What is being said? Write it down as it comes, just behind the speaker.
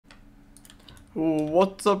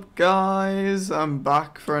What's up, guys? I'm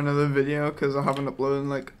back for another video because I haven't uploaded in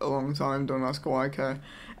like a long time. Don't ask why, okay?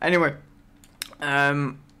 Anyway,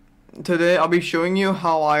 today I'll be showing you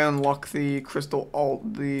how I unlock the crystal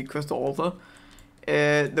altar.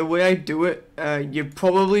 The way I do it, you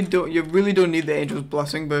really don't need the angel's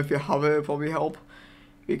blessing, but if you have it, it'll probably help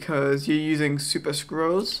because you're using super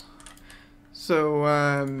scrolls. So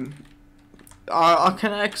I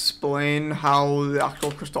can explain how the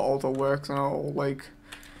actual crystal altar works, and I'll like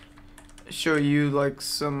show you like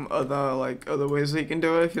some other ways that you can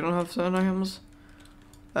do it if you don't have certain items.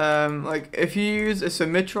 Like if you use a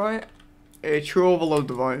Symmetry, a True Overload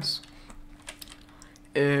device,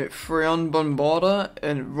 a Freon Bombarder,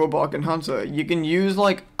 and Robot Enhancer, you can use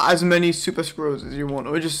like as many super scrolls as you want,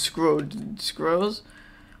 or just scrolls.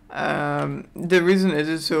 The reason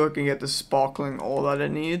is so it can get the sparkling ore that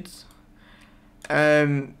it needs.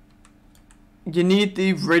 You need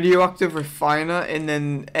the radioactive refiner, and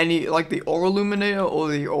then any like the ore illuminator or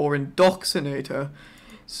the ore indoxinator,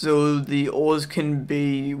 so the ores can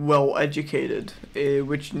be well educated,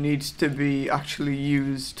 which needs to be actually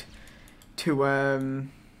used to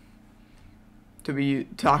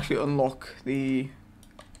actually unlock the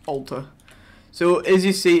altar. So as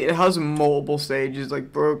you see, it has multiple stages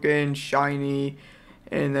like broken, shiny,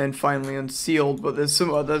 and then finally unsealed, but there's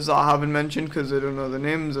some others that I haven't mentioned because I don't know the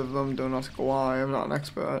names of them. Don't ask why, I'm not an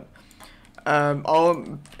expert.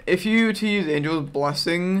 If you were to use Angel's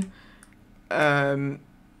Blessing, it'd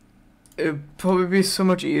probably be so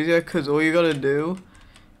much easier because all you gotta do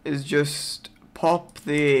is just pop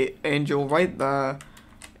the angel right there,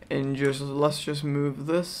 and let's just move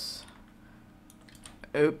this.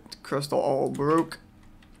 Oops, crystal all broke.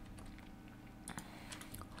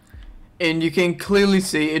 And you can clearly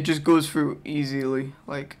see it just goes through easily,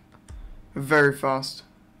 like very fast.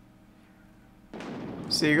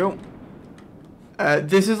 So you go.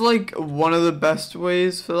 This is like one of the best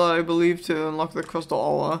ways for that, I believe, to unlock the crystal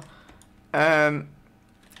altar.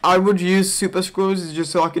 I would use super scrolls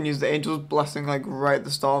just so I can use the angel's blessing like right at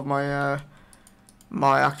the start of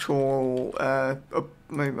my actual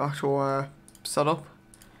setup.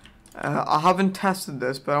 I haven't tested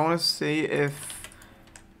this, but I want to see if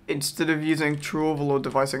instead of using True Overload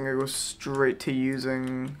device, I'm going to go straight to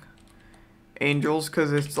using Angels,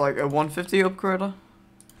 because it's like a 150 upgrader.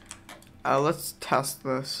 Let's test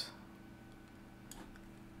this.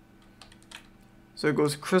 So it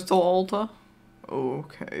goes Crystal Altar.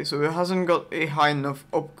 Okay, so it hasn't got a high enough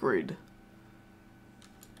upgrade.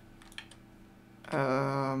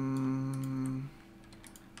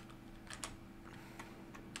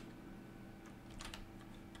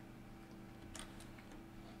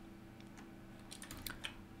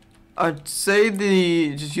 I'd say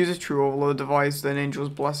just use a True Overload device, then Angel's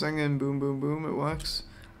Blessing, and boom, boom, boom, it works.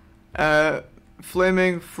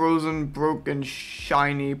 Flaming, frozen, broken,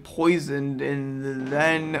 shiny, poisoned, and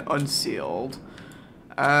then unsealed.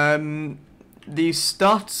 The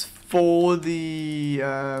stats for the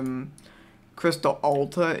Crystal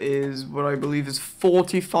Altar is what I believe is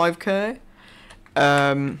 45k.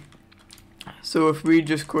 So if we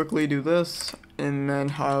just quickly do this, and then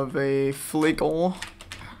have a flake ore,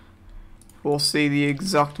 we'll see the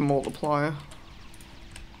exact multiplier.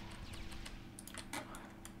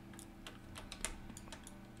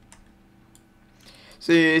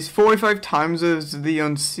 See, it's 45 times as the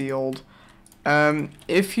unsealed.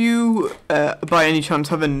 If you, by any chance,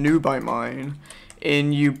 have a Newbie mine,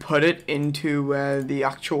 and you put it into the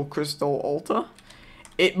actual crystal altar,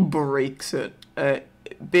 it breaks it. It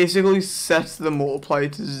basically sets the multiplier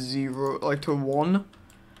to 0, like to 1.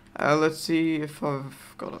 Let's see if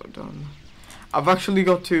I've got it done. I've actually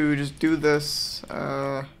got to just do this,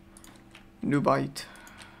 new byte.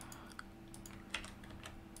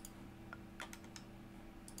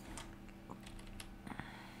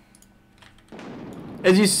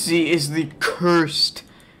 As you see, is the cursed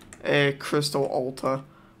crystal altar.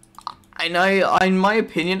 And in my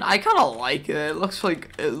opinion, I kind of like it. It looks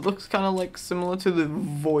kind of like similar to the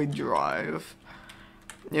Void Drive.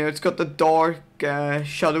 You know, it's got the dark,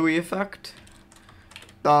 shadowy effect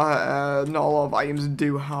that not a lot of items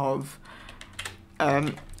do have.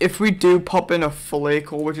 If we do pop in a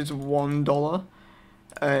flake ore, which is $1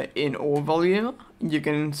 in ore value, you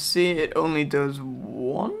can see it only does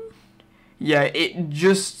 1. Yeah,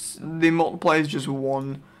 the multiplier is just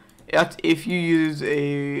 1. That's if you use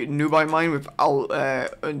a Newbie mine without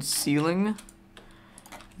unsealing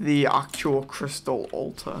the actual crystal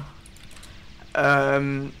altar.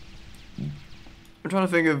 I'm trying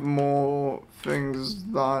to think of more things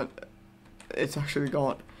that it's actually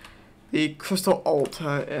got. The crystal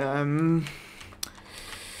altar,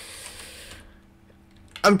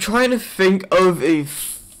 I'm trying to think of a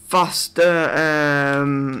faster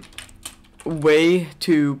way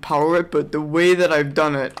to power it, but the way that I've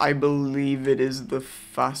done it, I believe it is the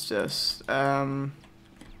fastest.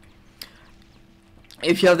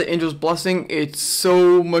 If you have the Angel's Blessing, it's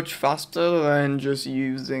so much faster than just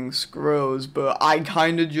using scrolls, but I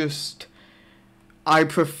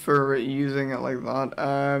prefer using it like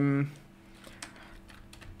that.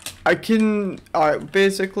 Alright,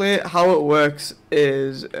 basically how it works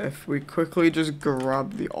is if we quickly just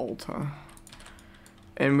grab the altar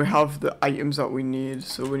and we have the items that we need.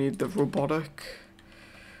 So we need the robotic,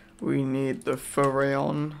 we need the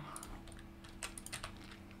Pharaon,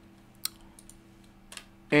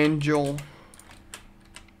 Angel,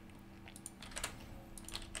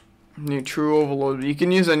 need True Overload. You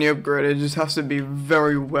can use any upgrade, it just has to be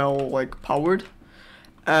very well like powered.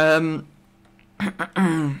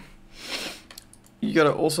 You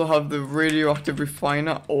gotta also have the radioactive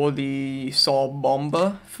refiner or the saw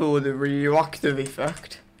bomber for the radioactive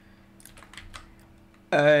effect.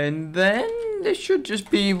 And then there should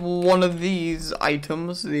just be one of these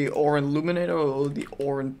items, the ore illuminator or the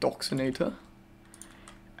ore intoxinator.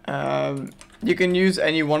 You can use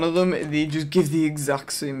any one of them, they just give the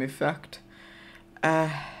exact same effect.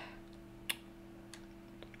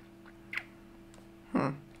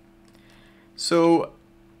 So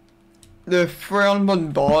the Pharaon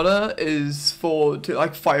Bombarder is to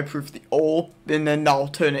like fireproof the ore, and then that'll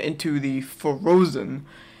turn it into the Frozen.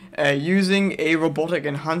 Using a robotic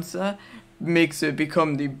enhancer makes it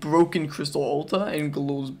become the broken crystal altar and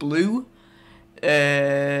glows blue.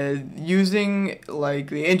 Using like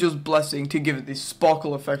the Angel's Blessing to give it the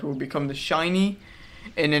sparkle effect will become the shiny.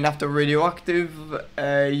 And then after radioactive,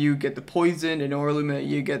 you get the poison, and or illuminate,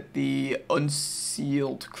 you get the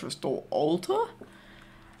unsealed crystal altar.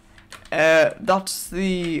 That's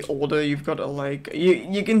the order. You've got to like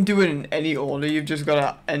you can do it in any order. You've just got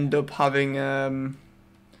to end up having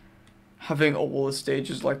all the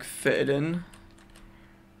stages like fitted in.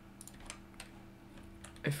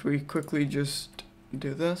 If we quickly just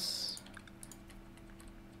do this.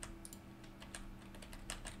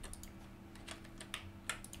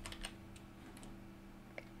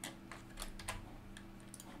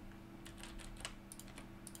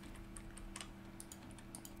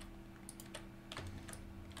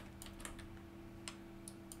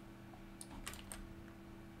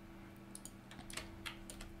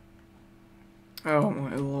 Oh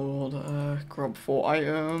my lord, grab 4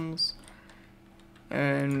 items,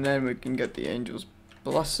 and then we can get the Angel's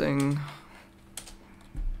Blessing.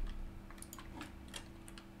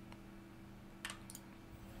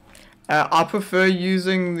 I prefer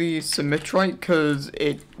using the Symmetrite because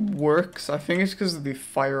it works. I think it's because of the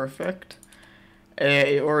fire effect.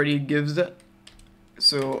 It already gives it.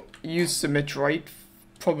 So use Symmetrite.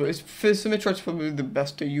 Symmetrite's probably the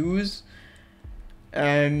best to use.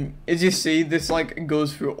 As you see, this like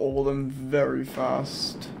goes through all of them very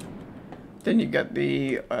fast. Then you get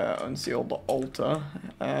the unsealed altar.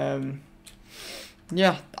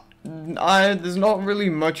 Yeah, there's not really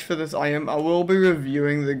much for this item. I will be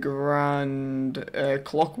reviewing the grand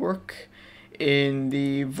clockwork in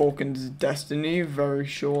the Vulcan's Destiny very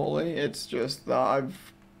shortly. It's just that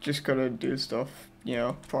I've just gotta do stuff, you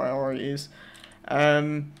know, priorities.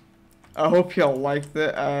 I hope y'all liked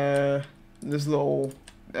it. This little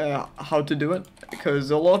how to do it, because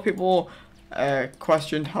a lot of people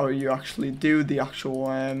questioned how you actually do the actual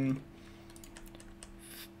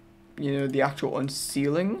you know, the actual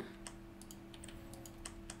unsealing.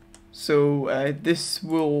 So this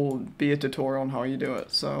will be a tutorial on how you do it.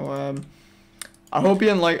 So I hope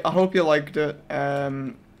you liked it.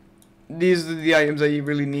 These are the items that you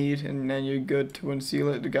really need, and then you're good to unseal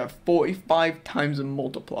it to get 45 times a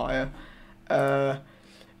multiplier.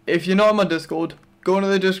 If you're not on my Discord, go into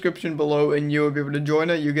the description below and you'll be able to join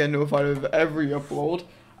it. You get notified of every upload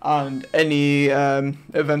and any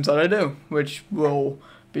events that I do, which will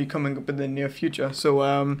be coming up in the near future.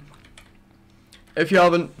 So if you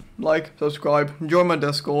haven't, like, subscribe, join my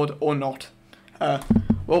Discord or not.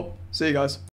 Well, see you guys.